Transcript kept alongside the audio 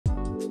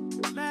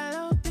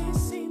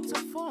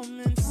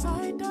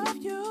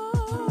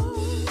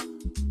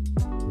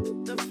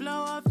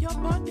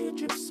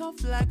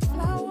soft like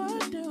flower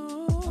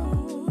dew.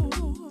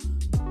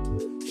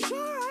 Sure,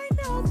 I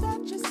know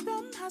that your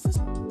stem has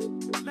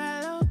a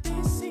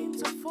melody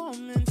seems to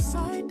form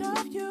inside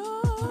of you.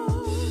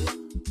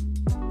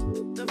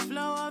 The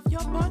flow of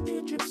your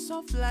body drips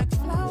soft like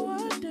flower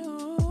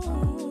dew.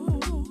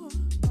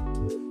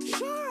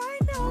 Sure, I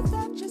know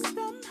that your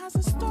stem has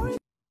a story.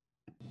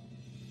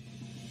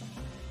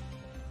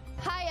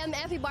 Hi, I'm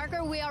Effie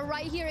Barker. We are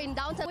right here in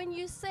downtown. When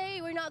you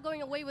say we're not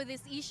going away with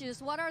these issues,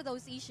 what are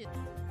those issues?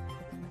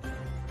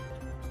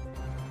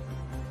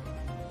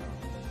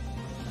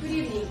 Good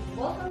evening.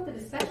 Welcome to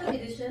the special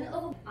edition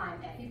of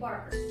I'm Effie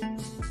Barker.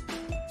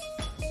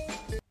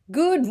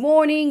 Good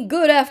morning,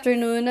 good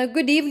afternoon,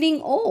 good evening,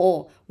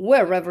 all,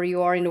 wherever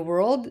you are in the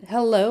world.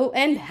 Hello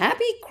and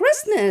happy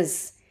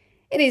Christmas!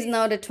 It is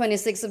now the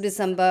 26th of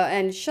December,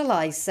 and shall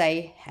I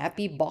say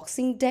happy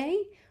Boxing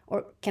Day?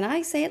 Or can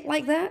I say it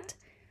like that?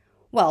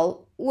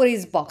 Well, what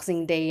is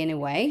Boxing Day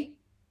anyway?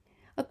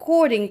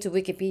 According to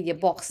Wikipedia,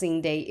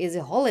 Boxing Day is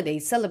a holiday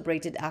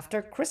celebrated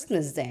after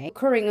Christmas Day,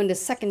 occurring on the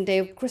second day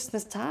of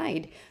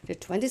Christmastide, the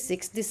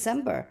 26th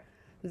December.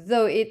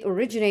 Though it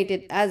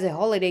originated as a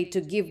holiday to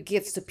give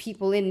gifts to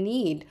people in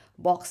need,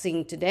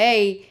 Boxing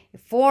today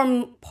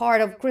forms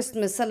part of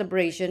Christmas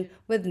celebration,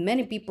 with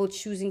many people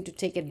choosing to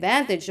take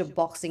advantage of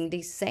Boxing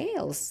Day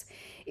sales.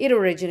 It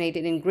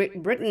originated in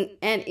Great Britain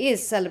and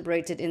is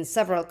celebrated in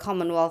several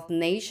Commonwealth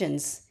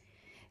nations.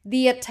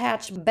 The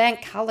attached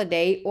bank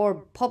holiday or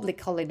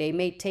public holiday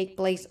may take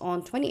place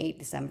on 28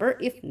 December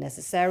if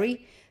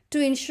necessary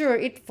to ensure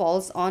it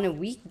falls on a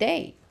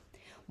weekday.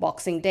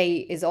 Boxing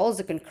Day is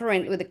also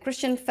concurrent with the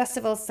Christian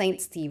festival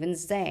St.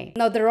 Stephen's Day.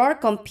 Now, there are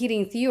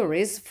competing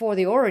theories for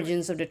the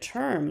origins of the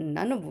term,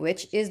 none of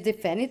which is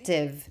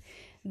definitive.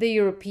 The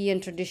European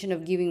tradition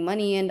of giving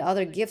money and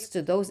other gifts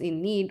to those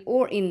in need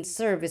or in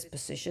service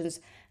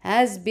positions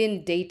has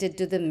been dated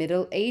to the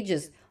Middle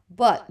Ages,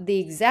 but the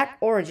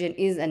exact origin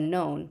is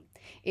unknown.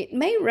 It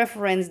may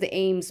reference the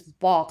alms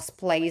box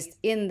placed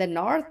in the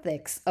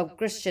narthex of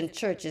Christian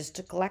churches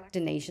to collect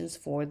donations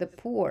for the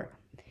poor.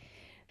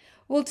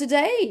 Well,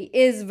 today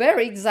is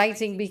very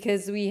exciting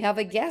because we have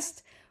a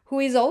guest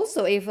who is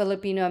also a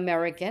Filipino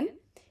American.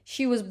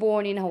 She was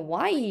born in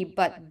Hawaii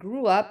but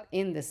grew up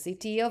in the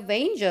City of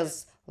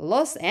Angels,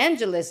 Los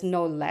Angeles,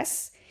 no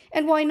less.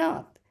 And why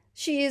not?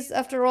 She is,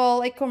 after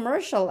all, a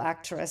commercial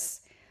actress.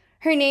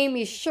 Her name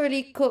is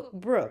Shirley Cook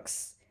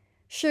Brooks.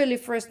 Shirley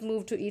first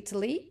moved to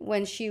Italy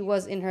when she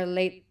was in her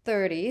late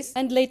 30s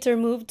and later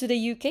moved to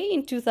the UK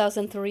in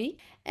 2003.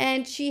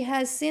 And she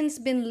has since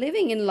been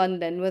living in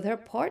London with her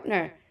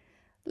partner.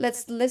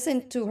 Let's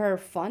listen to her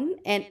fun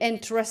and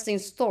interesting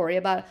story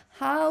about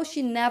how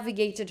she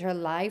navigated her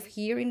life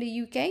here in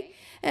the UK.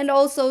 And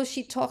also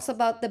she talks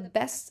about the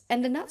best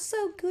and the not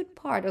so good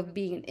part of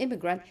being an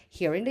immigrant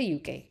here in the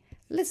UK.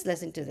 Let's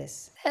listen to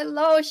this.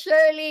 Hello,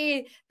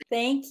 Shirley.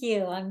 Thank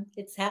you. I'm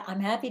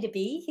happy to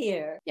be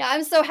here. Yeah,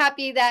 I'm so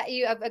happy that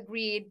you have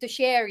agreed to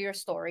share your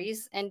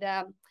stories. And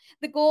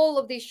the goal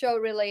of this show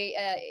really,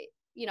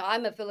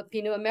 I'm a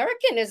Filipino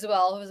American as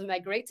well who's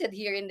migrated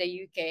here in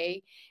the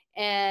UK.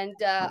 And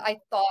I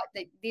thought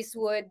that this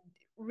would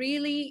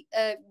really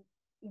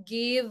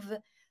give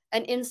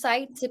an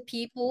insight to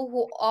people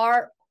who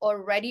are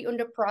already in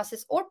the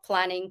process or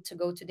planning to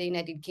go to the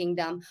United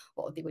Kingdom,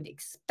 what they would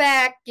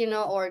expect,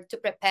 or to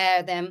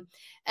prepare them.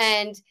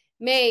 And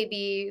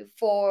maybe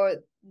for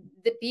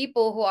the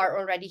people who are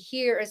already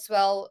here as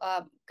well,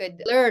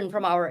 could learn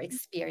from our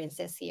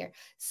experiences here.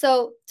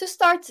 So to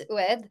start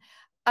with,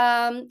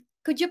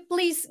 could you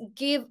please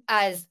give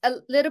us a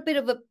little bit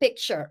of a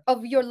picture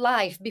of your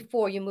life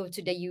before you moved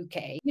to the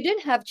UK? You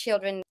didn't have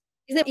children.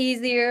 Is it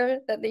easier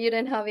that you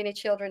didn't have any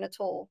children at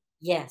all?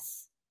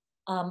 Yes.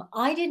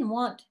 I didn't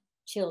want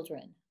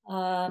children.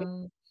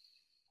 I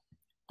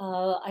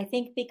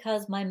think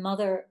because my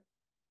mother,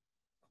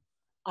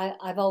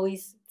 I've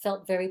always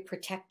felt very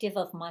protective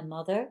of my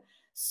mother.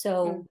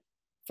 So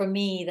for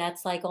me,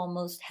 that's like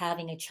almost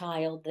having a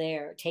child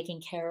there, taking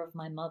care of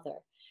my mother.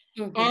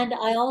 And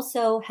I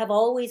also have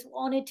always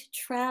wanted to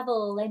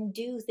travel and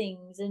do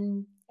things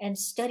and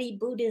study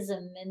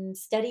Buddhism and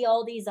study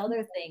all these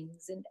other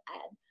things. And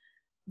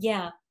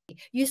yeah.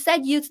 You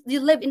said you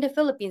live in the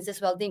Philippines as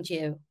well, didn't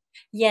you?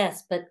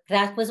 Yes, but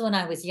that was when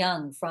I was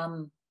young,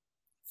 from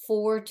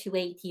 4 to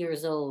 8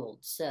 years old.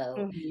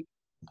 So,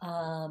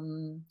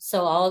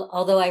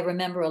 although I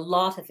remember a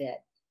lot of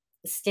it,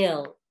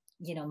 still,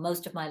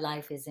 most of my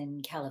life is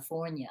in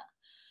California.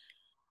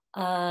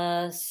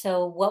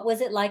 So what was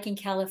it like in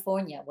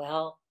California?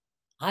 Well,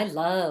 I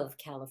love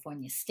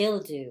California, still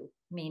do.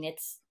 I mean,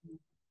 it's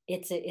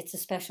a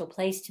special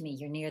place to me.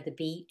 You're near the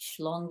beach,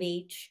 Long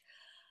Beach.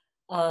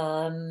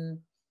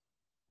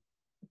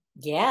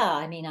 Yeah,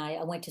 I mean,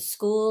 I went to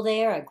school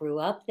there. I grew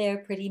up there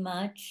pretty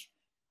much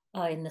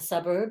in the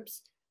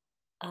suburbs.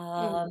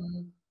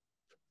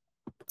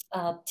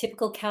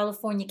 Typical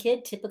California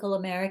kid, typical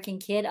American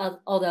kid,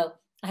 although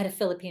I had a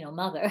Filipino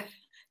mother.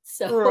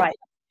 So right.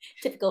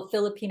 Typical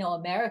Filipino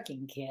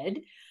American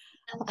kid.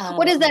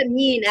 What does Um, that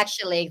mean,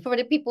 actually, for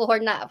the people who are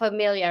not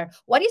familiar?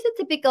 What is a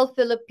typical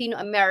Filipino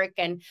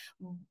American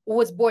who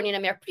was born in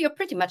America? You're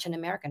pretty much an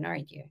American,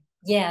 aren't you?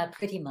 yeah,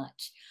 pretty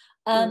much.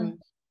 Mm-hmm.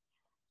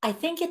 I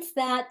think it's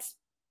that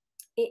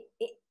it,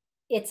 it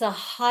it's a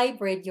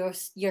hybrid.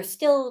 You're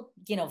still,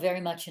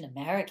 very much an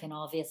American,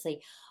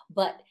 obviously,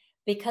 but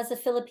because the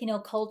Filipino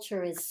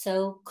culture is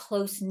so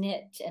close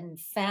knit and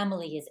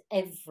family is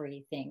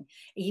everything,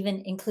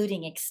 even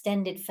including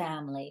extended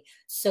family.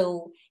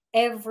 So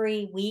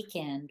every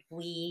weekend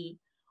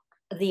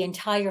the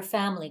entire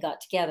family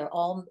got together.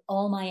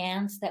 All my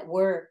aunts that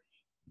were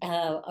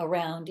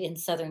around in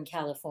Southern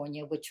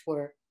California, which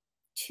were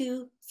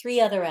three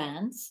other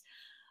aunts.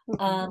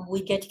 Mm-hmm.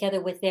 We'd get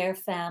together with their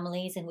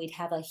families and we'd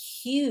have a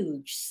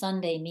huge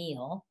Sunday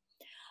meal.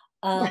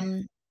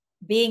 Um,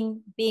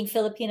 being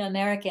Filipino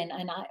American,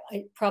 and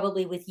I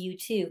probably with you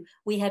too,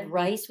 we had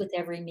rice with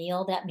every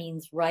meal. That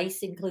means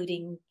rice,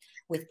 including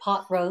with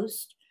pot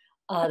roast.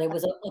 There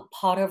was a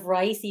pot of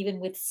rice, even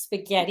with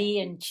spaghetti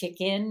and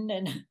chicken,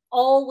 and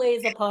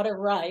always a pot of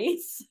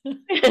rice.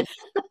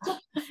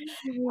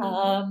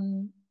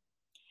 um,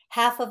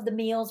 Half of the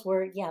meals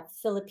were, yeah,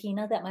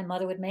 Filipina that my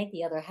mother would make.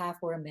 The other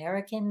half were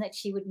American that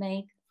she would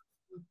make.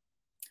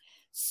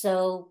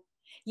 So,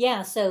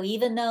 yeah, so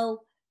even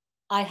though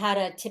I had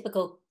a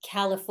typical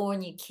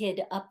California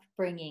kid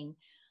upbringing,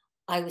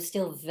 I was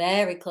still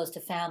very close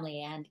to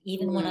family. And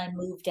even when I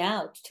moved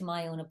out to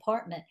my own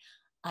apartment,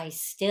 I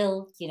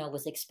still,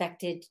 was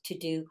expected to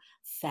do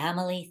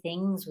family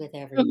things with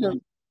everyone.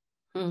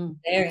 Mm-hmm.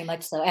 Very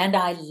much so. And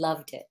I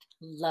loved it.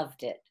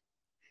 Loved it.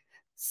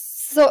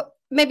 So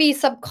maybe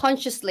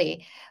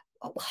subconsciously,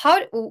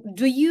 how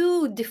do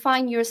you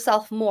define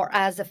yourself more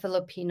as a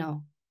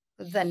Filipino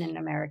than an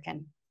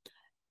American?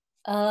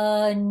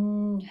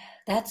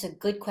 That's a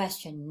good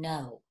question.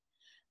 No,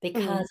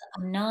 Mm, because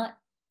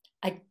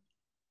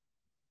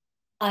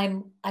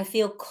I, I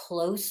feel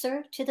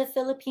closer to the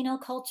Filipino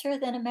culture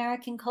than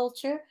American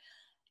culture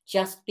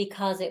just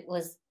because it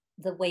was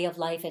the way of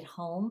life at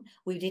home.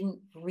 We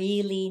didn't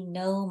really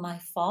know my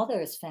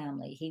father's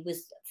family. He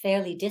was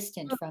fairly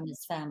distant from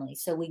his family.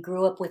 So we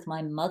grew up with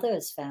my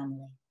mother's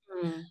family,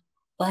 mm.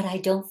 but I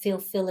don't feel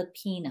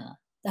Filipina.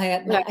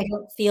 Right. I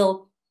don't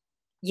feel,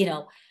 you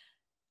know,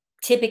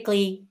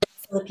 typically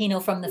Filipino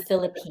from the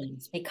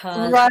Philippines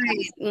because,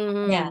 Right.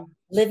 yeah, Mm,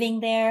 living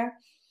there,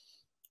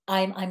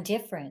 I'm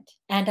different.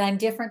 And I'm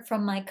different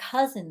from my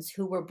cousins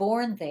who were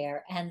born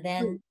there and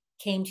then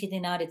came to the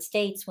United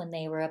States when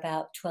they were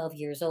about 12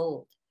 years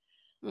old.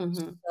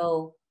 mm-hmm.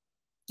 So,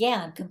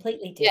 yeah, I'm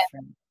completely Yeah.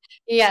 different.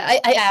 Yeah,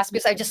 I asked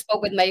because I just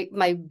spoke with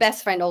my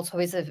best friend also,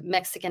 who is a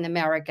Mexican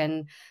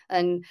American,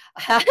 and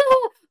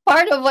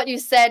part of what you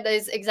said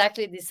is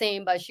exactly the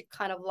same, but she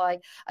kind of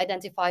like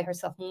identify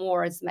herself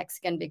more as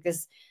Mexican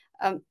because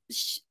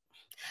sh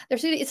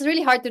it's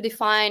really hard to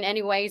define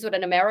anyways what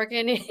an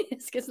American is.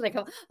 It's like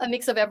a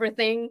mix of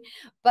everything.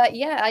 But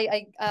yeah,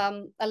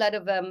 a lot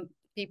of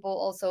people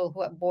also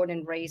who are born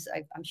and raised,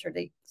 I'm sure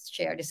they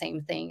share the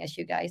same thing as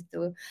you guys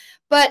do.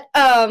 But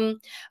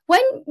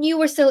when you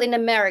were still in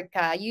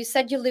America, you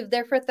said you lived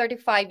there for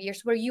 35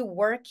 years. Were you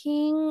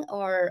working,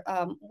 or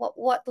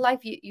what life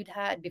you'd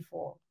had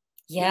before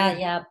you Yeah, moved?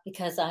 yeah,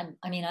 because I'm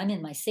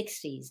in my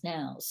 60s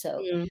now.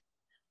 So Mm,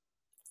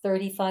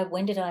 35,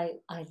 when did I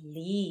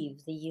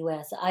leave the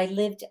US? I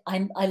left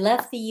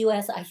the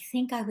US, I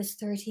think I was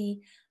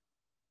 30,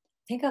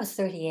 I think I was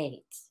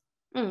 38.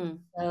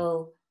 mm,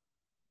 So,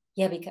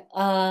 yeah,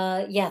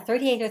 because yeah,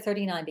 38 or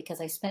 39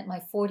 because I spent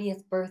my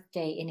 40th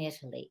birthday in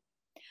Italy.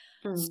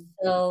 mm,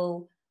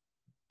 So,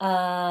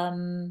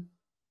 um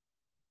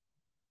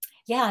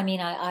yeah, I mean,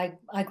 I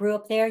grew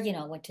up there,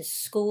 went to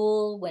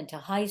school, went to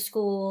high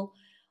school,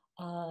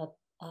 uh,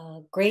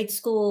 grade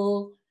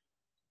school.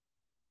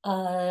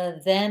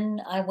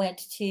 Then I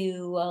went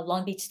to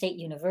Long Beach State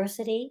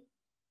University,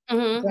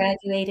 mm-hmm.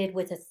 graduated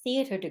with a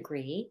theater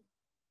degree,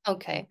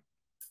 Okay.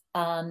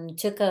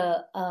 took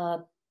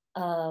a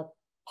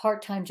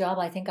part-time job.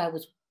 I think I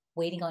was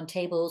waiting on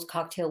tables,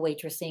 cocktail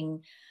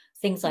waitressing,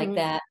 things like Mm,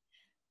 that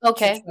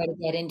to okay. try to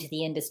get into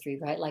the industry,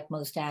 right? Like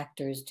most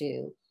actors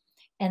do.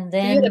 And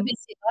So you had a then,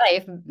 busy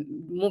life,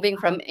 moving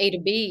from A to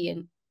B,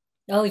 and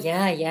oh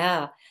yeah,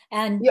 yeah.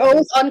 And you're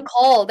always on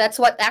call. That's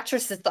what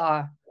actresses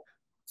are.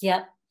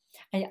 yep,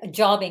 a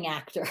jobbing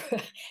actor.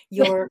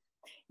 You're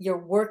you're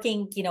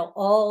working,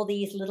 all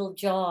these little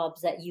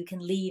jobs that you can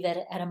leave at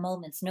a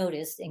moment's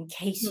notice in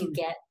case you Mm,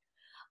 get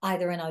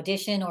either an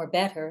audition or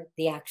better,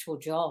 the actual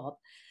job.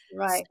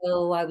 right.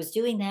 So I was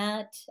doing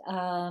that,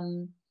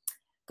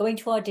 going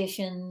to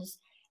auditions.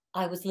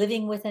 I was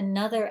living with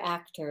another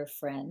actor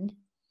friend.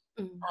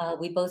 Mm,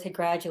 We both had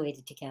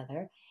graduated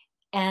together.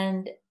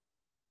 And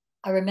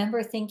I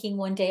remember thinking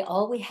one day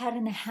all we had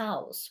in the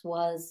house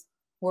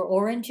were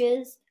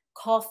oranges,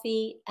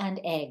 coffee, and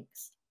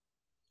eggs.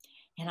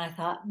 And I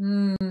thought,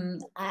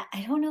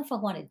 I don't know if I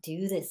want to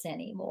do this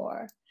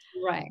anymore.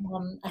 right.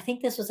 I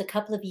think this was a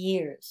couple of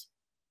years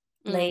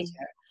later. Mm,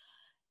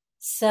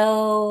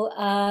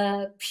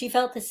 So she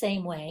felt the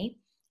same way.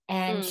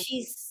 and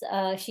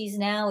Mm, she's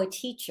now a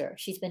teacher.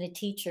 She's been a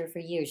teacher for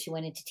years. She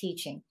went into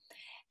teaching,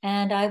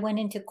 and I went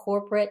into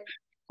corporate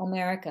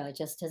America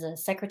just as a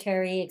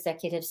secretary,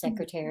 executive mm,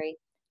 secretary.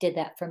 Did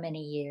that for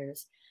many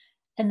years,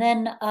 and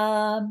then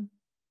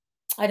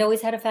I'd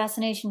always had a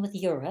fascination with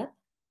Europe,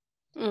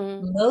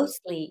 mm,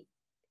 mostly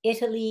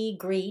Italy,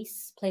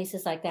 Greece,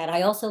 places like that.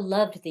 I also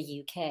loved the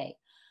UK,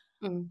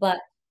 mm, but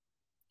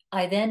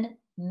I then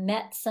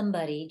met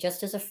somebody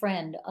just as a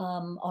friend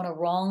on a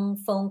wrong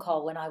phone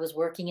call when I was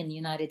working in the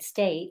United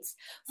States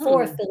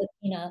for a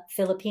mm,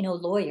 Filipino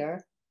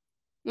lawyer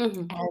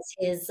mhm, as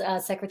his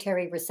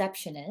secretary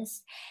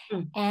receptionist,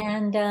 mm,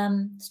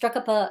 and struck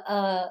up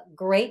a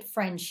great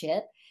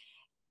friendship.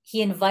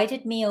 He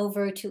invited me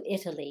over to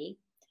Italy,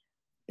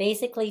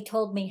 basically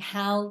told me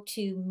how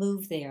to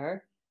move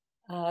there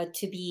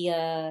to be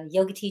a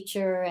yoga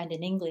teacher and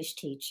an English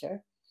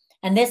teacher.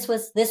 And this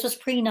was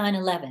pre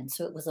 9/11,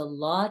 so it was a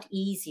lot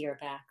easier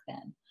back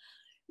then.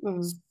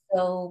 mm.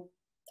 So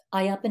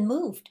I up and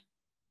moved.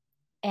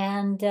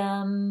 And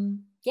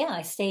yeah,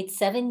 I stayed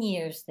 7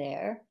 years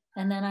there.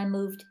 And then I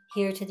moved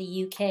here to the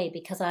UK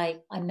because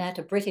I met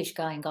a British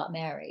guy and got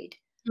married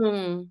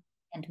Mm.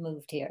 and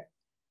moved here.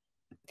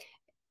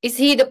 Is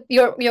he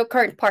your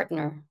current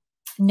partner?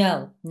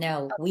 No,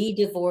 no, we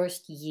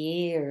divorced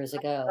years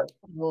ago.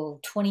 Well,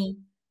 20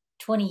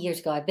 years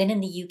ago. I've been in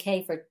the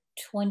UK for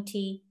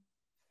 20,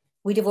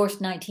 we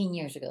divorced 19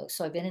 years ago.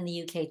 So I've been in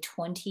the UK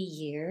 20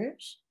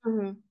 years.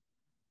 Mhm.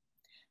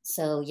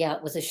 So yeah,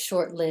 it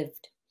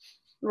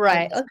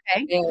Right. was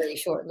Okay. a very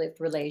short-lived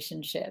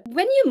relationship.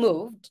 When you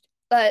moved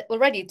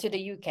already to the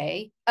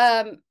UK,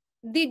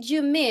 did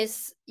you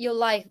miss your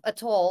life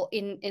at all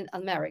in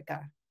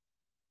America?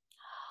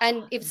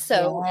 And if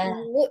so, Yeah.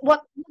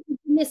 what did you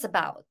miss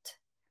about?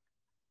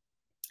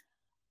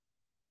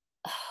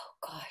 Oh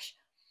gosh.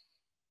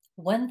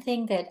 One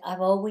thing that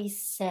I've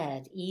always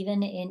said,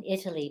 even in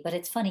Italy, but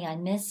it's funny, I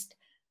missed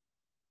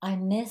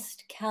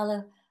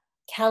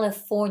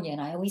California, and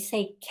I always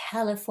say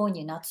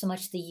California, not so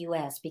much the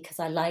US, because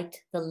I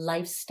liked the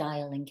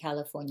lifestyle in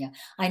California.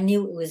 I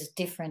knew it was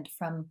different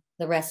from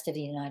the rest of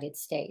the United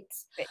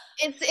States.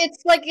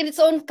 It's like in its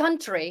own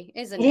country,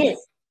 isn't It it?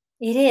 is.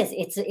 It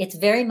is. It's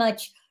very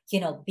much,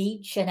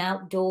 beach and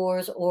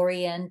outdoors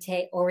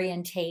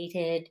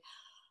orientated.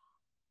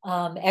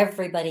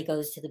 Everybody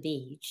goes to the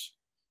beach.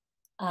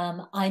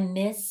 I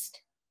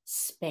missed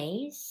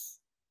space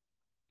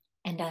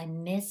and I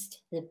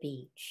missed the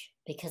beach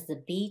because the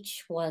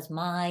beach was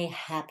my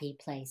happy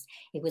place.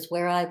 It was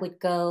where I would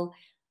go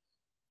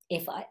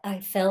if I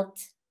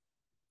felt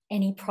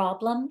any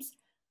problems.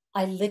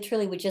 I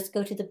literally would just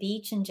go to the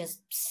beach and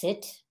just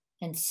sit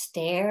and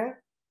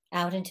stare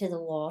out into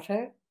the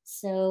water.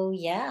 So,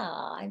 yeah,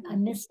 I Mhm.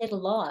 missed it a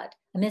lot.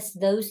 I missed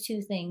those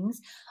two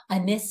things. I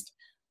missed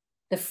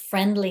the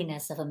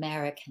friendliness of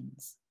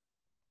Americans.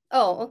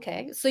 Oh,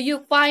 okay. So you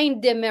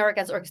find the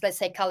Americans, or let's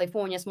say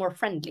Californians, more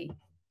friendly.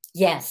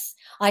 Yes,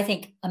 I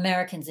think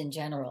Americans in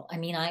general. I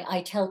mean,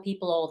 I tell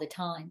people all the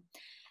time,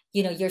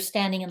 you're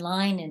standing in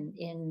line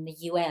in the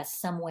US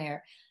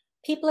somewhere.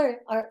 People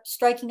are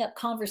striking up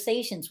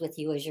conversations with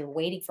you as you're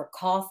waiting for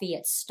coffee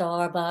at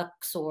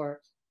Starbucks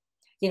or,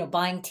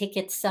 buying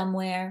tickets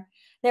somewhere.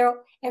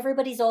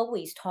 Everybody's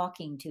always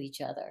talking to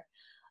each other.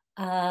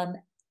 Um,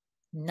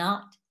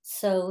 Not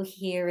so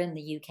here in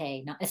the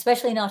UK,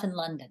 especially not in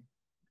London.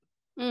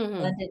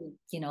 Hmm. London,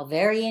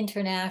 very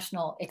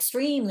international,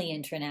 extremely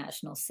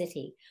international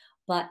city,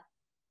 but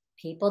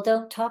people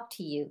don't talk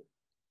to you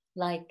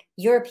like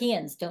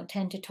Europeans don't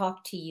tend to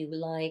talk to you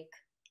like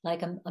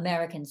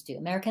Americans do.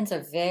 Americans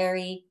are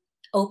very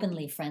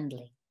openly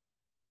friendly.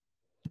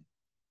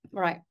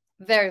 Right.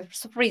 Very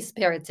free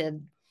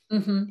spirited.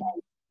 Hmm.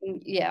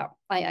 Yeah,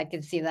 I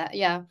can see that.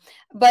 Yeah.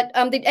 But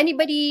did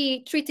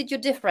anybody treated you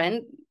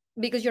different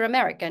because you're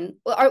American?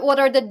 Or what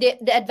are the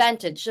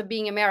advantage of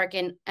being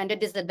American and the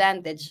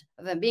disadvantage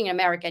of being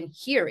American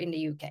here in the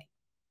UK?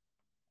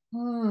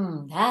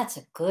 That's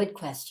a good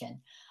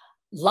question.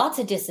 Lots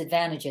of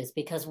disadvantages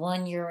because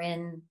one, you're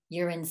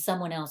in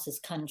someone else's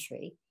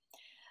country.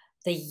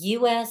 The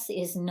US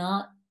is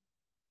not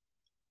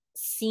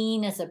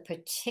seen as a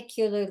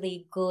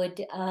particularly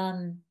good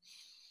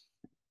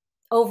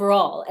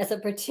overall as a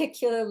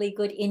particularly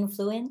good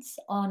influence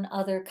on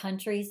other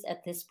countries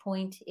at this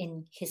point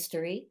in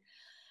history.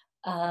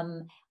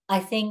 Um, I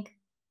think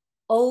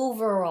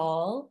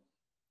overall,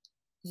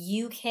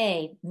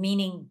 UK,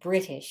 meaning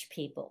British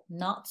people,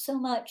 not so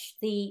much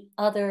the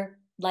other,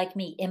 like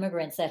me,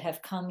 immigrants that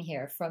have come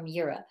here from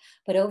Europe,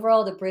 but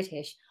overall the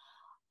British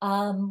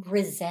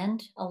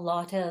resent a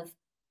lot of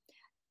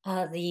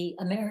the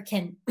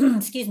American,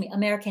 excuse me,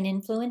 American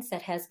influence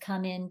that has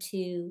come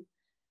into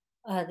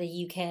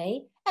the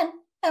UK,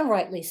 and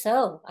rightly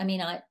so. I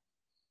mean,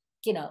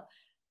 you know,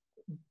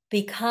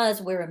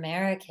 because we're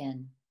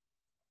American,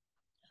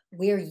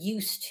 we're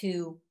used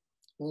to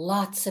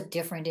lots of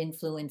different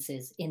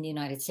influences in the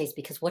United States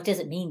because what does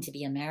it mean to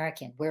be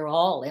American? We're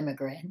all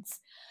immigrants.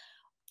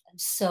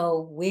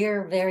 So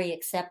we're very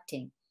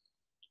accepting.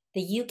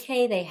 The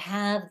UK, they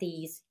have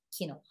these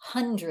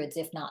hundreds,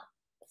 if not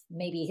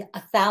maybe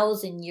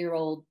 1,000-year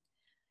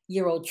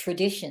old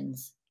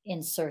traditions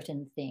in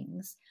certain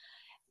things,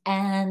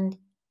 and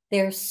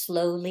they're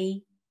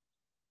slowly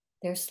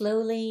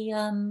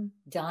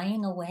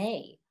dying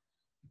away.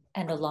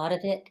 And a lot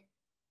of it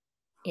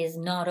is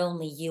not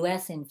only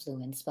US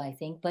influenced, I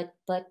think, but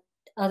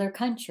other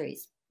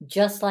countries,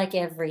 just like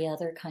every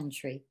other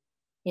country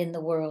in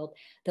the world.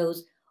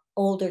 Those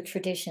older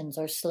traditions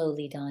are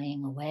slowly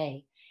dying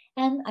away.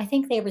 And I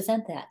think they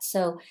resent that.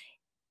 So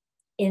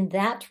in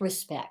that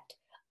respect,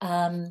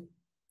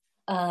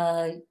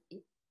 uh,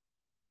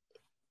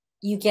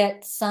 you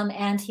get some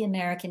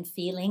anti-American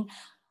feeling.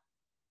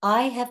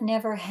 I have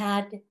never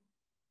had,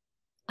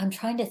 I'm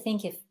trying to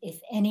think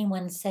if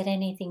anyone said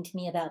anything to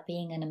me about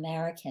being an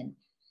American.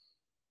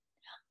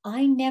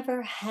 I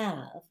never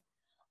have,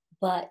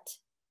 but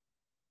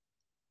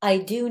I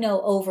do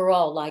know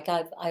overall, like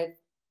I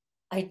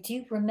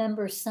do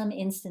remember some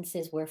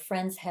instances where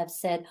friends have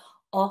said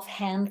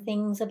offhand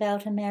things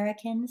about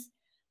Americans,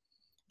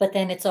 but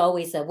then it's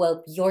always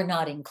well, you're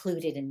not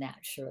included in that,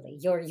 Shirley.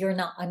 You're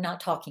not, I'm not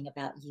talking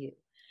about you.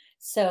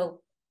 So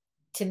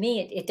to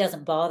me, it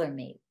doesn't bother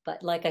me.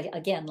 But like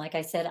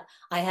I said,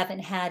 I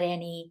haven't had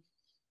any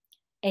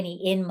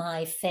in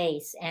my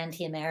face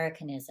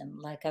anti-Americanism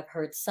like I've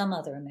heard some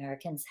other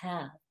Americans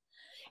have.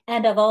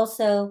 And I've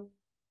also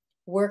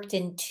worked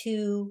in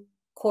two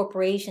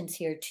corporations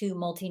here, two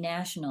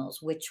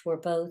multinationals, which were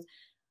both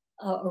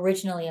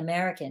originally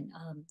American,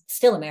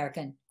 still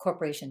American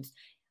corporations,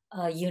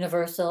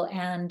 Universal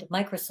and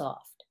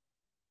Microsoft.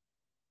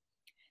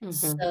 Mm-hmm.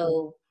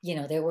 So,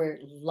 there were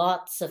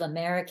lots of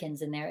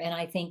Americans in there. And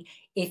I think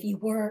if you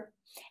were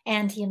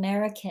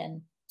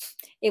anti-American,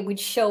 it would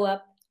show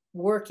up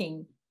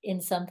working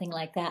in something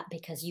like that,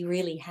 because you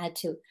really had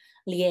to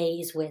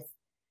liaise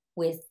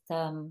with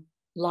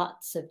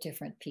lots of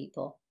different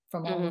people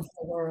from all over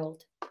the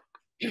world.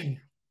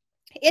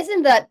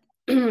 Isn't that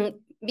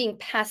being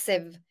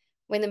passive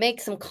when they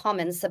make some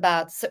comments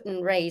about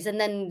certain race and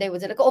then they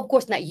would say like, oh, of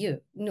course not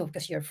you. No,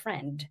 because you're a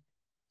friend.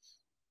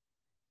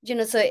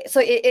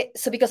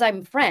 So because I'm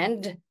a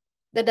friend,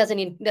 that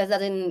doesn't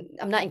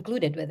I'm not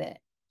included with it.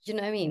 Do you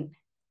know what I mean?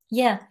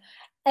 Yeah.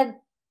 And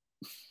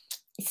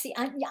see,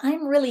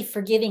 I'm really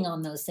forgiving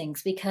on those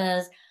things,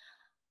 because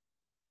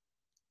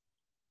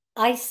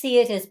I see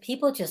it as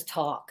people just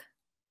talk.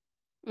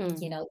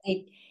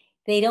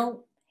 They don't,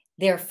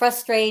 they're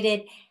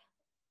frustrated.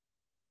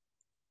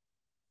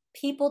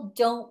 People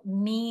don't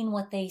mean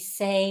what they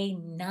say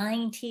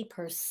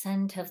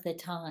 90% of the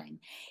time.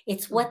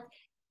 It's what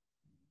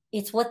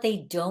they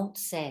don't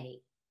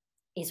say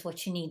is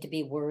what you need to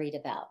be worried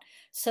about.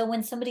 So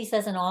when somebody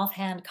says an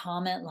offhand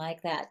comment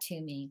like that to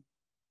me,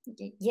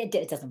 yeah,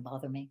 it doesn't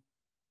bother me.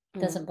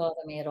 It doesn't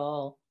bother me at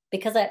all,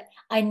 because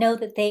I know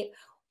that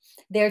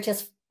they're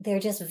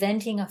just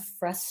venting a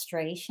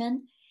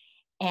frustration,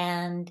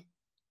 and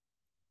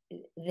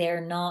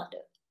they're not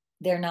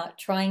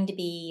trying to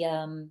be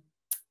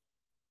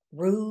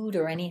rude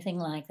or anything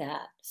like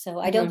that. So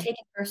I don't take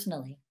it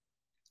personally.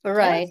 I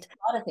don't take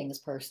a lot of things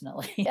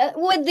personally.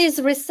 With this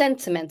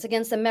resentment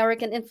against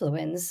American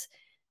influence,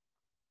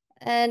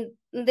 and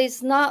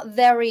this not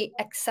very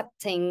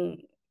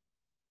accepting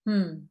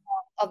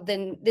of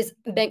this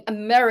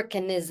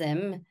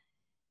Americanism,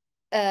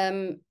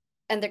 and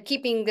they're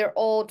keeping their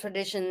old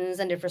traditions,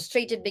 and they're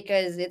frustrated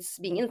because it's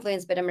being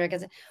influenced by the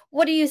Americans.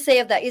 What do you say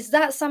of that? Is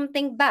that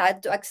something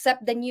bad to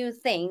accept the new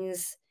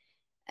things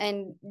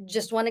and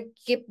just want to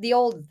keep the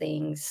old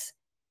things?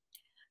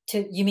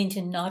 You mean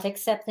to not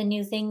accept the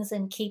new things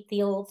and keep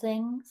the old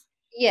things?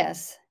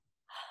 Yes.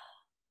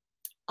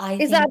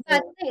 Is that a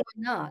bad thing or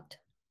not?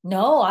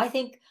 No, I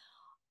think,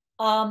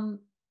 I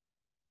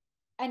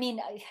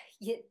mean,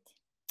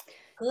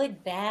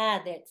 good,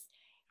 bad, it's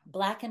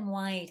black and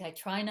white. I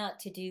try not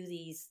to do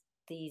these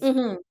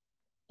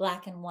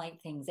black and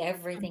white things.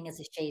 Everything is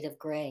a shade of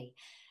gray.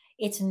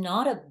 It's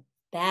not a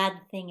bad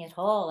thing at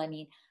all. I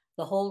mean,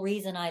 the whole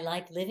reason I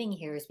like living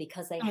here is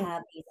because they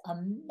have these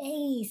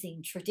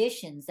amazing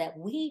traditions that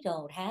we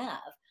don't have.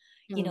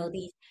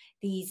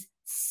 These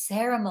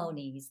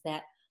ceremonies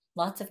that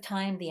lots of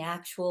time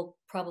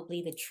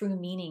probably the true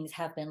meanings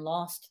have been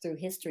lost through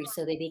history.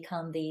 So they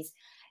become these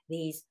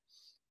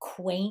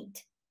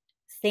quaint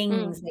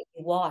things that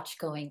you watch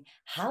going,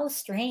 how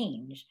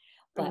strange,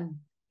 but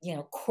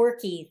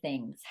quirky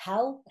things,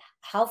 how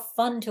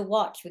fun to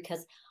watch,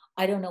 because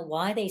I don't know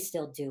why they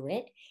still do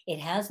it. It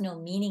has no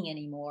meaning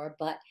anymore,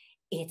 but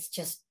it's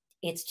just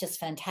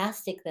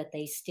fantastic that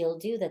they still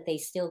do, that they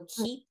still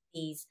keep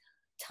these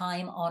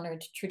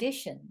time-honored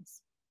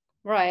traditions.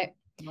 Right.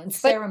 And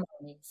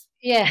ceremonies.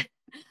 Yeah.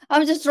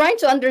 I'm just trying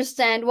to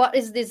understand, what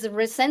is this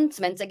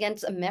resentment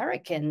against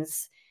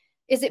Americans?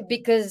 Is it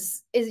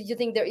because you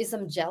think there is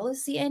some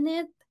jealousy in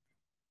it?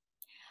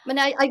 I mean,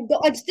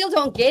 I still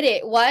don't get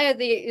it. Why are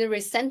they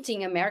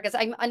resenting Americans?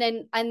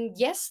 And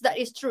yes, that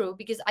is true,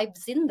 because I've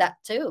seen that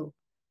too.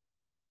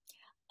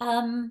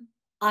 I'm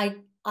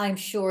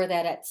sure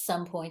that at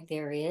some point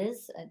there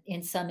is,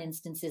 in some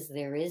instances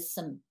there is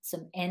some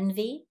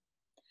envy,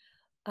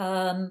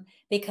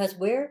 Because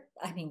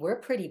I mean, we're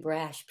pretty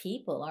brash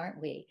people, aren't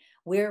we?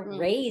 We're Mm,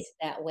 raised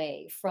that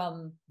way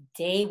from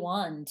day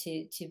one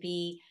to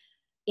be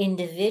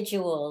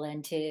individual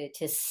and to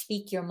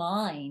speak your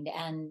mind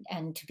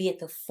and to be at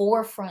the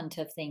forefront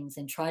of things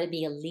and try to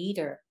be a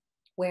leader.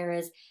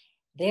 Whereas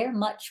they're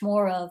much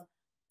more of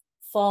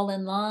fall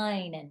in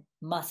line and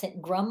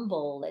mustn't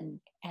grumble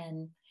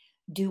and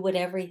do what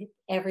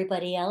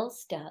everybody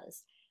else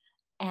does.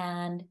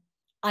 And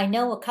I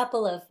know a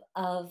couple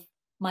of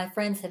my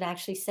friends have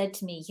actually said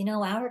to me, you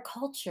know, our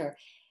culture,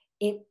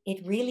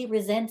 it really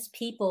resents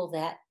people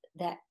that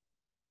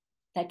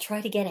that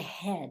try to get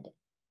ahead.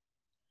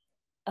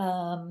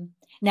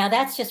 Now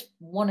that's just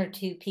one or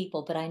two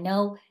people, but I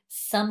know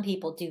some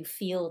people do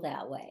feel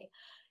that way.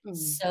 mm,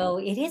 So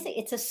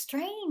it's a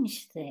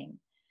strange thing.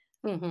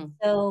 mhm.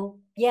 So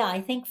yeah,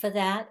 I think for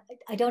that,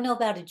 I don't know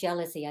about a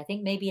jealousy. I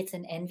think maybe it's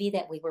an envy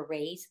that we were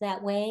raised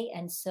that way,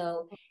 and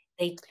so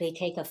they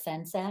take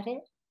offense at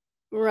it.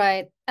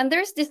 Right. And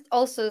there's this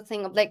also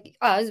thing of like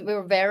us,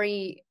 we're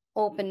very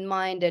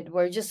open-minded.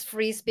 We're just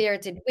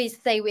free-spirited. We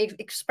say, we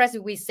express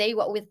it, we say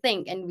what we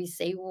think, and we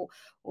say,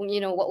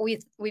 what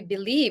we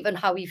believe and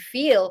how we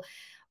feel.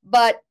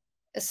 But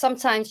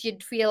sometimes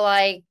you'd feel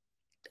like,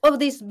 oh,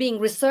 this being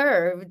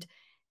reserved,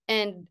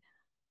 and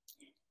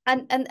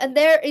and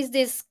there is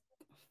this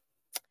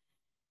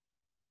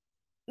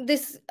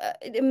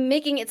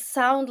making it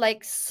sound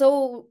like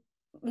so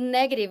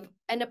negative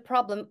and a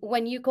problem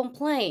when you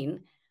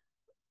complain.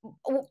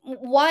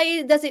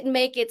 Why does it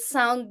make it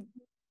sound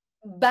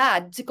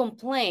bad to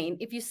complain?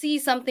 If you see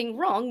something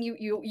wrong,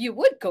 you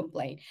would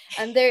complain.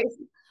 And there's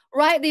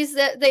right this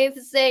they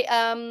say,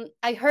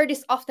 I heard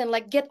this often,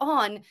 like, get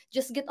on,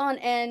 just get on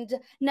and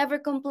never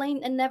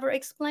complain and never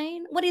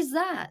explain. What is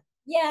that?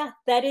 Yeah,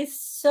 that is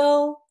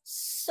so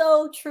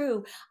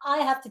true. I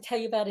have to tell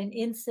you about an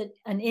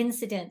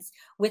incident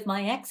with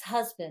my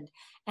ex-husband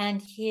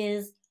and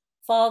his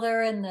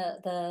father and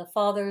the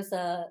father's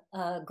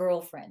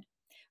girlfriend.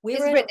 We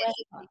were It's at a British.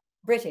 restaurant.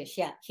 British,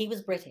 yeah, he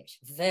was British,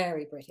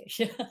 very British.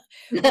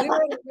 We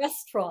were at a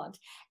restaurant,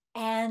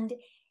 and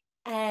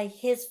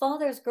his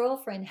father's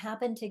girlfriend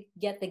happened to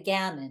get the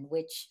gammon,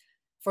 which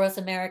for us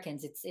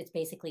Americans, it's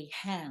basically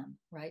ham,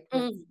 right,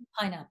 with Mm,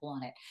 pineapple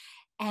on it.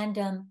 And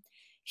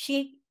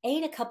she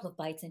ate a couple of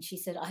bites and she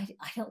said, I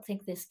don't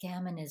think this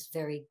gammon is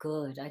very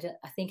good. I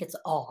think it's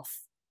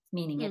off,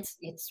 meaning mm,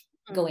 it's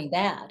mm. going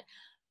bad.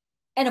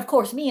 And of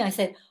course, me, I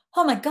said,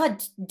 oh my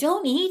God,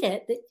 don't eat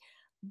it.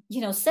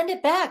 Send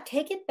it back,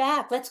 take it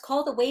back. Let's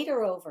call the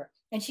waiter over.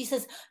 And she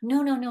says,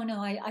 no, no, no, no,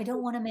 I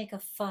don't want to make a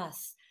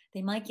fuss.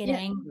 They might get Yeah.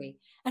 angry.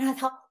 And I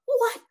thought,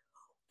 what?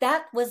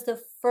 That was the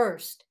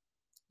first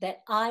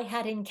that I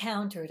had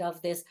encountered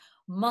of this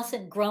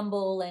mustn't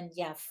grumble and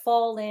yeah,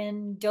 fall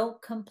in,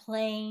 don't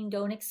complain,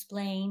 don't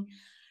explain.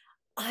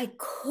 I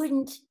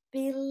couldn't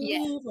Yeah.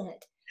 believe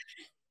it.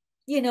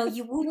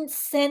 You wouldn't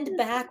send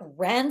back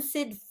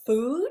rancid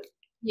food?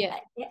 Yeah.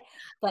 Yeah,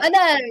 but And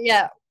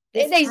yeah,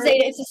 this they say person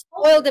it's a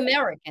told spoiled me.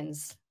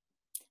 Americans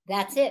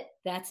That's it.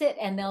 That's it.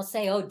 And they'll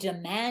say, oh,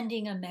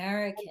 demanding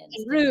Americans,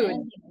 and rude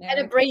demanding and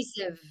Americans.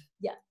 abrasive.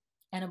 Yeah.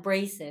 And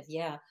abrasive.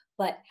 Yeah.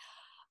 But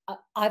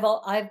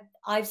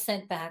I've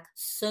sent back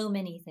so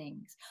many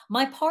things.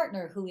 My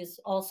partner, who is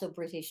also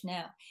British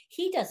now,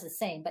 he does the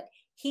same, but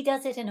he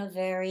does it in a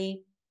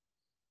very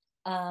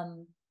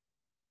um,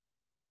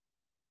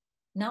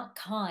 not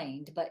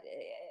kind, but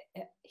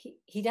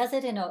he does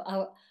it in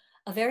a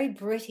very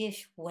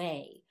British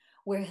way,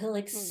 where he'll Mm.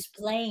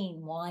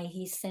 explain why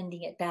he's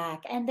sending it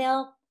back, and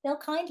they'll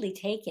kindly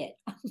take it.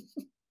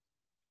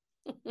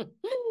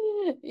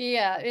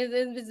 Yeah,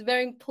 it's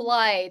very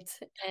polite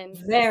and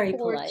Very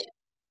polite. cordial.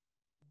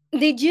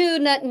 Did you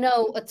not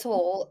know at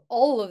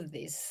all of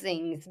these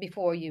things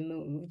before you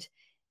moved?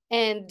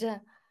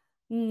 And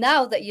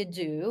now that you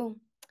do,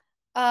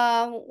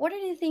 what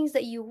are the things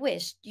that you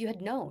wished you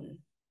had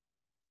known?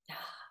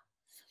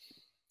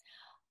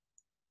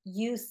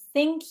 You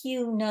think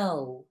you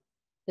know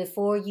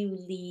before you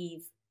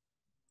leave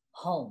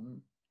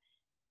home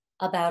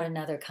about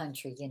another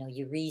country.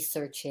 You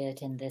research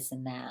it and this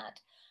and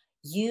that.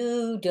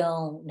 You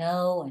don't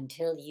know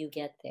until you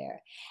get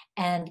there.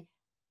 And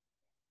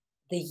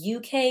the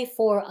UK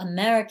for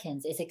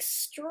Americans is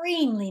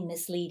extremely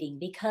misleading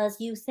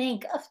because you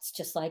think, oh, it's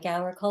just like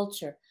our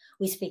culture.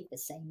 We speak the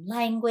same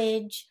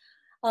language.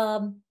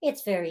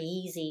 It's very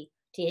easy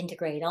to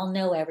integrate. I'll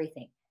know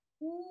everything.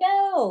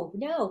 No,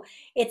 no.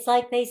 It's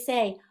like they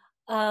say,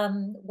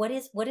 what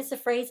is the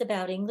phrase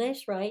about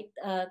English, right?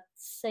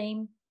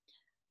 Same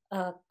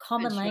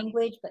common Which,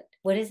 language, but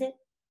what is it?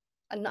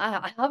 and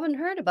I haven't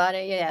heard about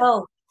it yet,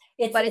 Oh,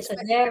 it's but it's it's a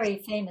very very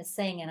famous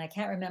saying, and I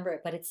can't remember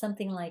it, but it's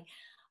something like,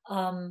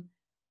 um,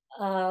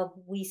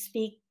 we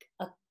speak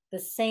the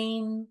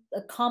same,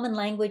 a common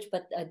language,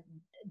 but a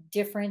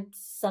different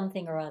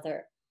something or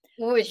other,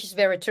 which is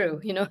very true,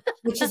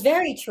 which is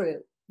very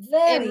true.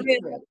 and Very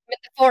true.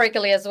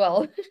 metaphorically as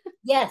well.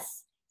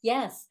 Yes,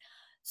 yes.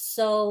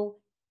 So,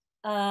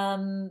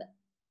 um,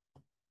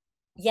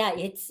 yeah,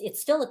 it's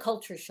still a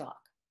culture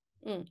shock.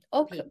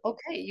 Okay, people.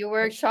 okay. You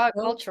were It's shocked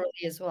still, culturally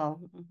as well.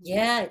 Mhm.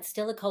 yeah, it's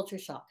still a culture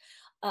shock.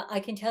 I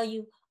can tell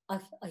you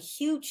a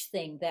huge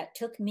thing that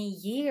took me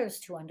years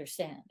to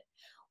understand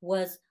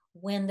was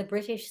when the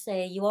British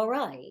say "you all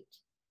right,"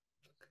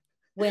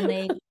 when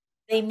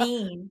they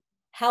mean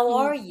 "how Mm,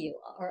 are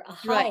you?" or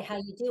right. "hi, how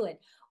you doing?"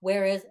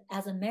 Whereas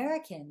as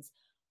Americans,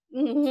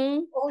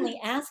 Hmm. only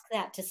ask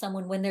that to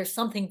someone when there's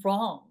something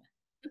wrong.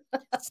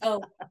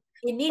 So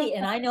immediate,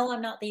 and I know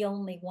I'm not the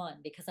only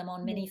one because I'm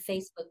on many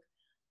Facebook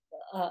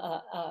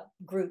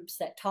groups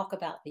that talk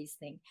about these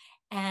things.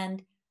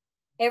 And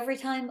every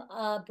time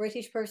a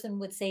British person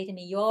would say to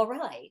me, "You all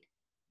right?"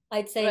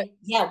 I'd Right. say,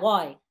 "Yeah,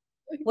 why?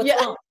 What's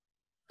Yeah. wrong?"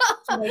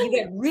 You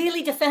get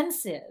really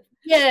defensive.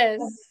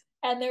 And, Yes.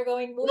 and they're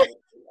going, "Well,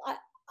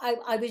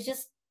 I was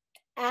just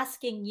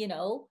asking,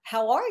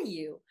 how are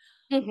you?"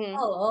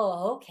 Hmm.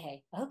 Oh,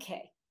 okay,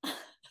 okay.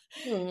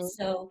 Hmm.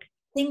 So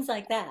things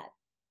like that.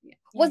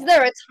 Was Yeah.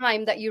 there a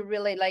time that you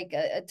really like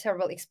a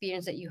terrible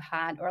experience that you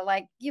had, or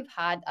like you've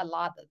had a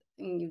lot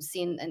you've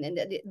seen, and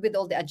with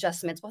all the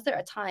adjustments, was there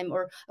a time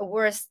or a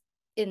worst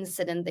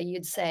incident that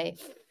you'd say,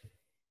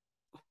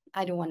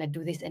 I don't want to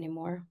do this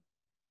anymore?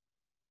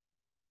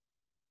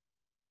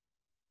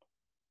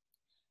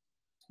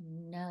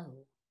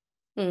 No,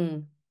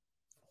 Mm,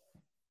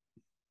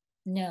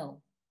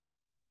 no.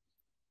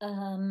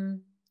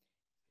 Um,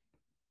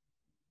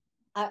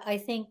 I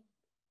think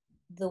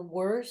the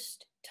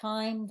worst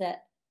time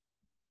that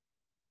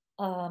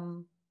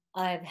um,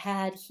 I've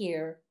had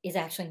here is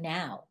actually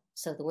now.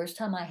 So the worst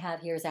time I have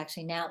here is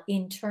actually now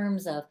in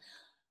terms of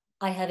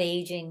I have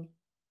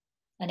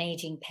an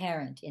aging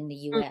parent in the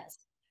mm,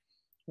 US,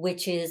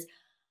 which is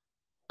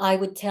I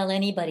would tell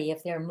anybody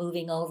if they're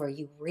moving over,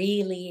 you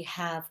really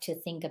have to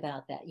think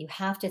about that. You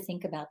have to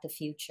think about the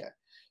future.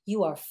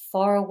 You are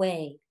far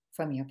away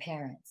from your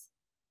parents,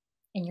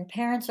 and your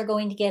parents are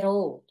going to get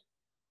old.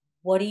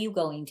 What are you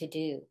going to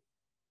do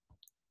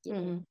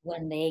mm,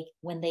 when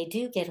they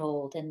do get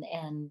old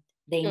and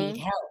they need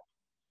mm, help?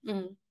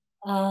 mm,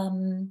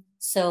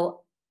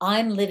 So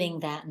I'm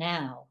living that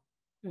now,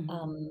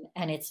 mm,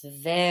 and it's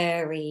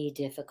very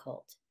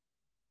difficult,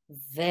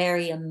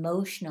 very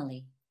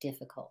emotionally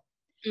difficult.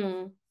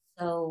 mm.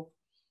 So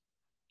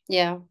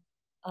Yeah.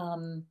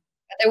 um,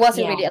 There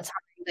wasn't yeah. really a time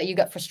that you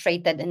got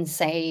frustrated and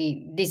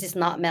say, this is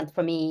not meant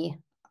for me.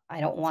 I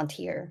don't want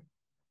here.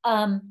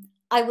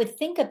 I would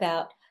think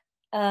about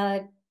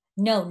uh,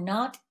 no,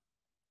 not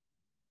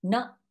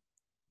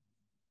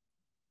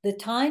the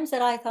times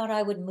that I thought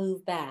I would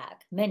move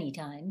back, many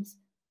times,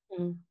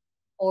 Mm,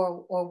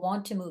 or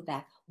want to move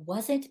back,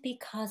 wasn't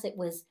because it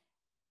was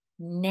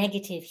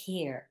negative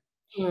here.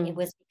 It mm,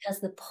 was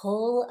because the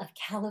pull of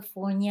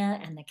California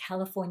and the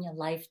California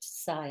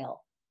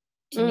lifestyle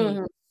to me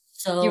mhm. was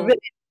You so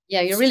really,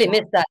 yeah, you really strong.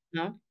 miss that,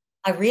 huh?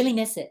 I really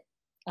miss it.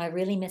 I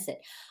really miss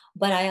it.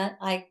 But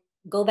I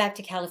go back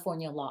to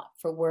California a lot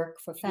for work,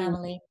 for Mm,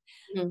 family.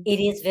 mm, It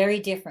is very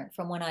different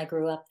from when I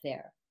grew up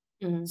there.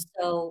 mm.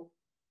 So,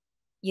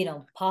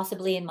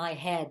 possibly in my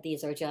head,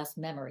 these are just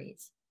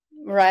memories.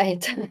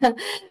 Right.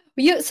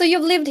 So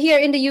you've lived here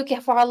in the UK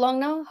for how long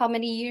now? How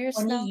many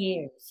years 20 now?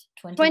 years,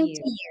 20 20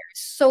 years. years.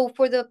 So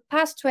for the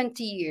past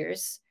 20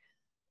 years,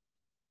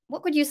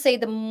 what would you say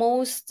the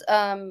most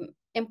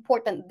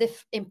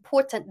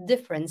important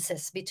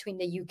differences between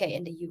the UK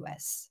and the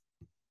US?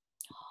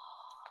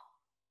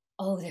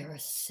 Oh, there are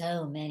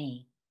so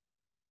many.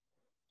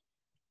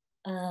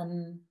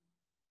 Um,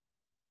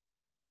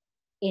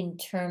 in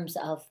terms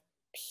of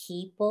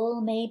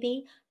people,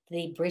 maybe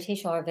the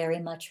British are very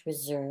much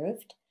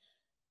reserved.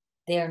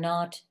 They're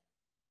not,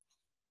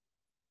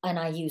 and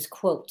I use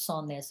quotes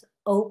on this,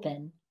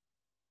 open.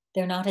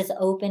 They're not as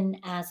open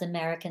as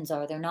Americans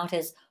are. They're not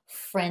as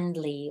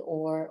friendly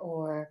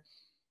or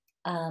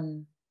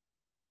um,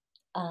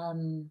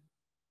 um,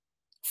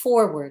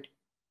 forward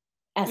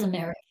as Mhm.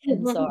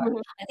 Americans are.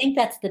 I think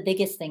that's the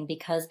biggest thing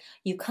because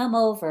you come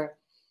over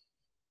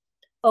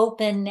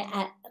open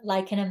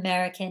like an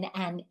American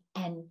and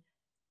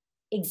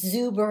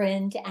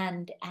exuberant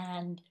and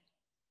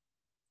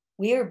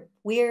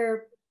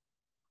we're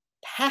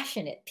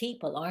passionate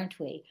people, aren't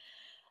we?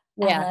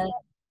 Yeah. Uh,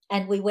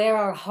 and we wear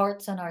our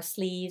hearts on our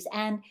sleeves,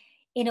 and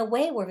in a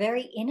way, we're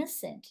very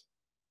innocent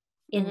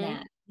in Hmm.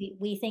 that.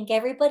 We think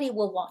everybody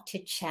will want to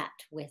chat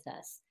with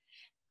us.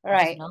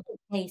 That's Right. not the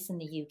case in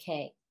the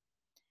UK.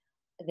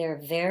 They're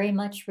very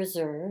much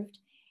reserved,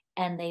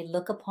 and they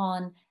look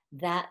upon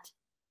that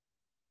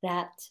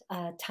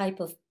type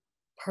of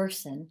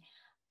person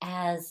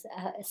as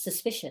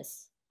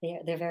suspicious.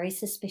 They're very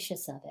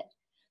suspicious of it.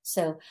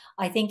 So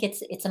I think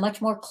it's a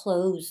much more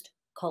closed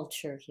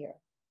culture here.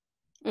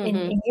 In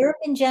Hmm. Europe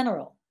in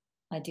general,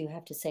 I do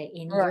have to say,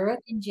 in Right.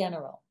 Europe in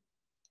general,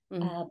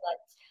 Mm-hmm. but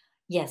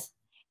yes,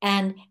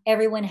 and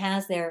everyone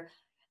has their.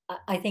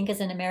 I think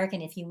as an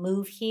American, if you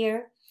move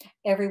here,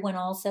 everyone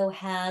also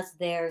has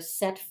their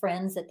set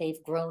friends that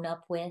they've grown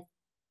up with.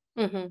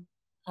 Mm-hmm.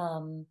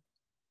 Um,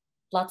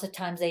 Lots of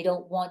times they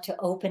don't want to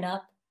open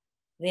up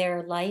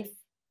their life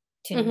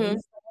to new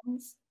Mm-hmm.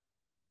 friends.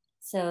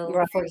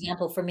 So, for Right.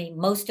 example, for me,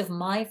 most of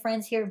my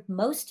friends here,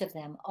 most of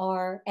them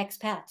are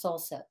expats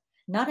also,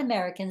 not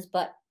Americans,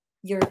 but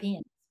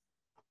Europeans.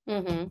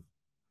 Mm-hmm.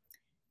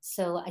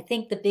 So I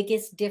think the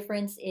biggest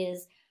difference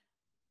is,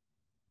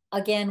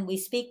 again, we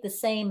speak the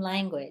same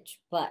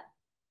language, but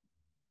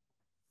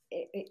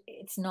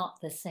it's not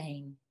the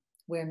same.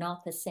 We're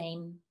not the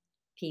same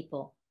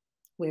people.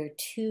 We're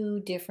two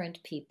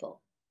different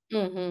people.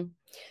 Mm-hmm.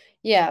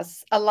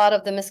 Yes, a lot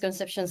of the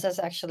misconceptions is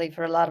actually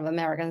for a lot of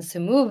Americans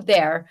who move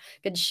there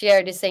could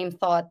share the same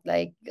thought,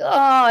 like,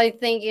 oh, I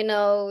think,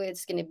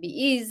 it's going to be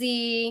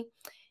easy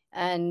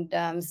and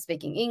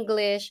speaking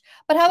English.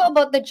 But how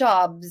about the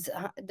jobs,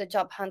 the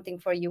job hunting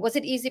for you? Was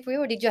it easy for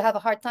you, or did you have a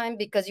hard time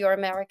because you're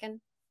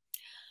American?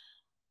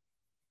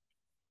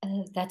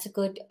 That's a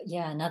good,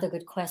 yeah, another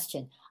good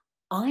question.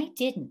 I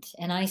didn't,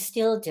 and I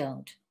still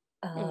don't.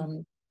 Mm,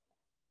 Um,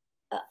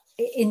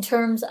 in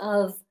terms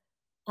of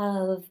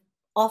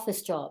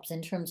office jobs,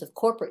 in terms of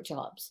corporate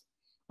jobs,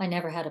 I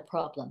never had a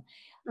problem.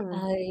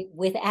 mm,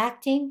 With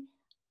acting,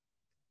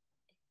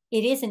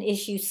 it is an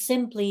issue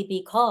simply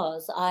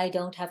because I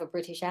don't have a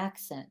British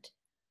accent.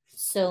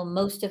 So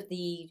most of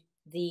the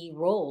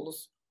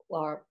roles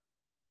are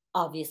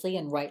obviously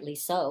and rightly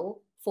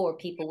so for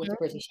people with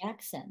British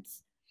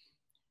accents.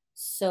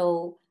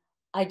 So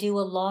I do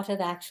a lot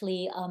of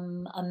actually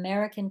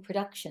American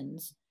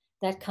productions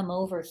that come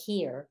over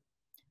here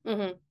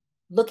mm-hmm,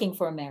 looking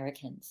for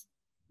Americans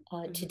to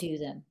mm-hmm, do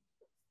them.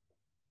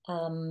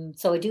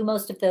 So I do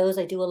most of those.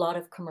 I do a lot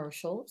of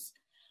commercials.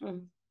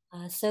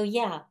 mm-hmm, So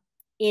yeah,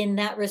 in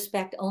that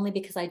respect, only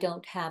because I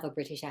don't have a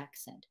British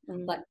accent.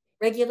 mm-hmm. But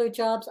regular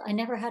jobs, I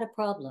never had a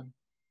problem.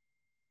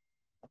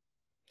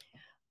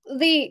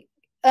 The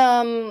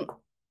um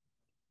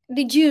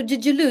did you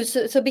lose,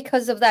 so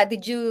because of that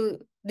did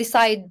you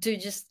decide to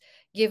just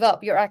give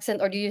up your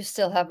accent, or do you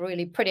still have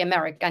really pretty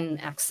American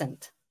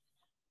accent?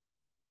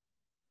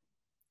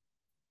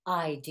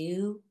 I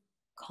do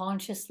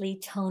consciously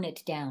tone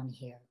it down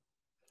here.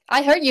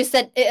 I heard you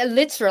said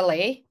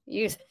literally.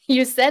 You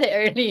said it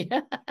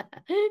earlier.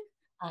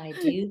 I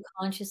do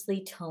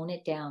consciously tone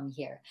it down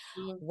here.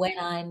 Mhm. When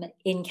I'm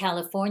in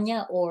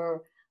California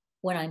or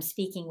when I'm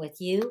speaking with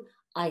you,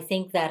 I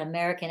think that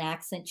American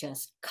accent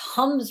just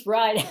comes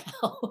right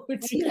out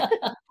and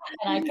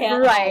I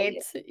can't hide Right.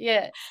 it.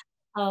 Yeah.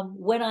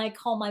 When I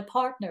call my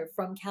partner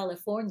from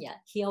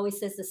California, he always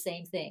says the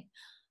same thing.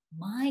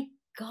 My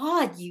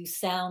God, you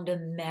sound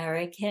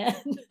American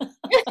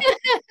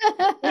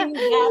in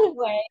that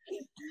way.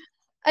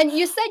 And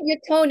you said you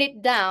tone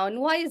it down.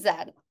 Why is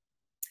that?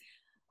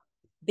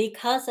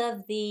 Because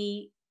of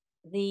the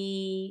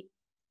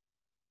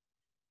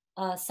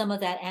some of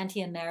that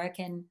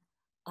anti-American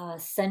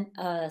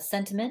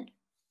sentiment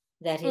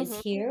that is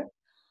Hmm. here.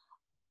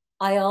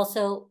 I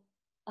also,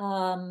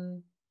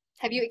 um,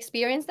 Have you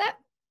experienced that?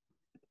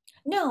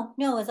 no,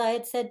 no, as I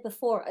had said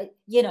before,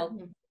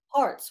 Mhm.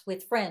 parts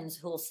with friends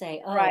who'll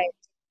say, Right.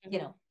 "Oh,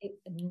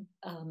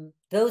 Mhm.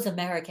 those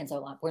Americans."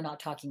 Oh, we're not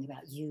talking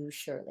about you,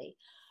 Shirley.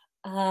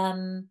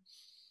 Um,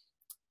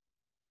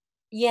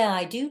 yeah,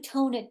 I do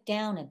tone it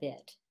down a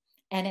bit,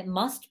 and it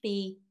must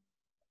be,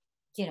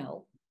 you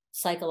know,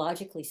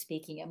 psychologically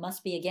speaking, it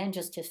must be again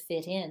just to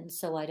fit in,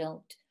 so I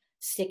don't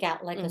stick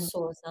out like a Mhm.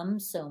 sore thumb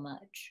so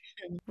much.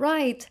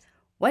 Right.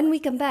 When we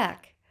come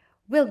back,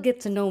 we'll get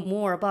to know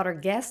more about our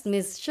guest,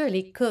 Miss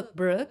Shirley Cook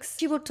Brooks.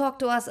 She will talk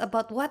to us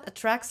about what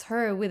attracts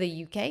her with the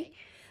UK,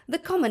 the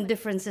common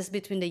differences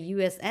between the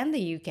US and the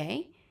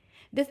UK,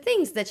 the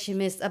things that she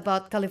missed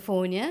about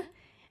California,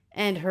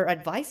 and her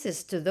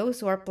advices to those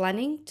who are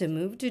planning to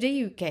move to the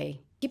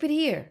UK. Keep it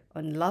here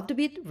on Love to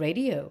Beat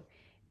Radio,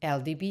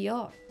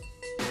 LDBR.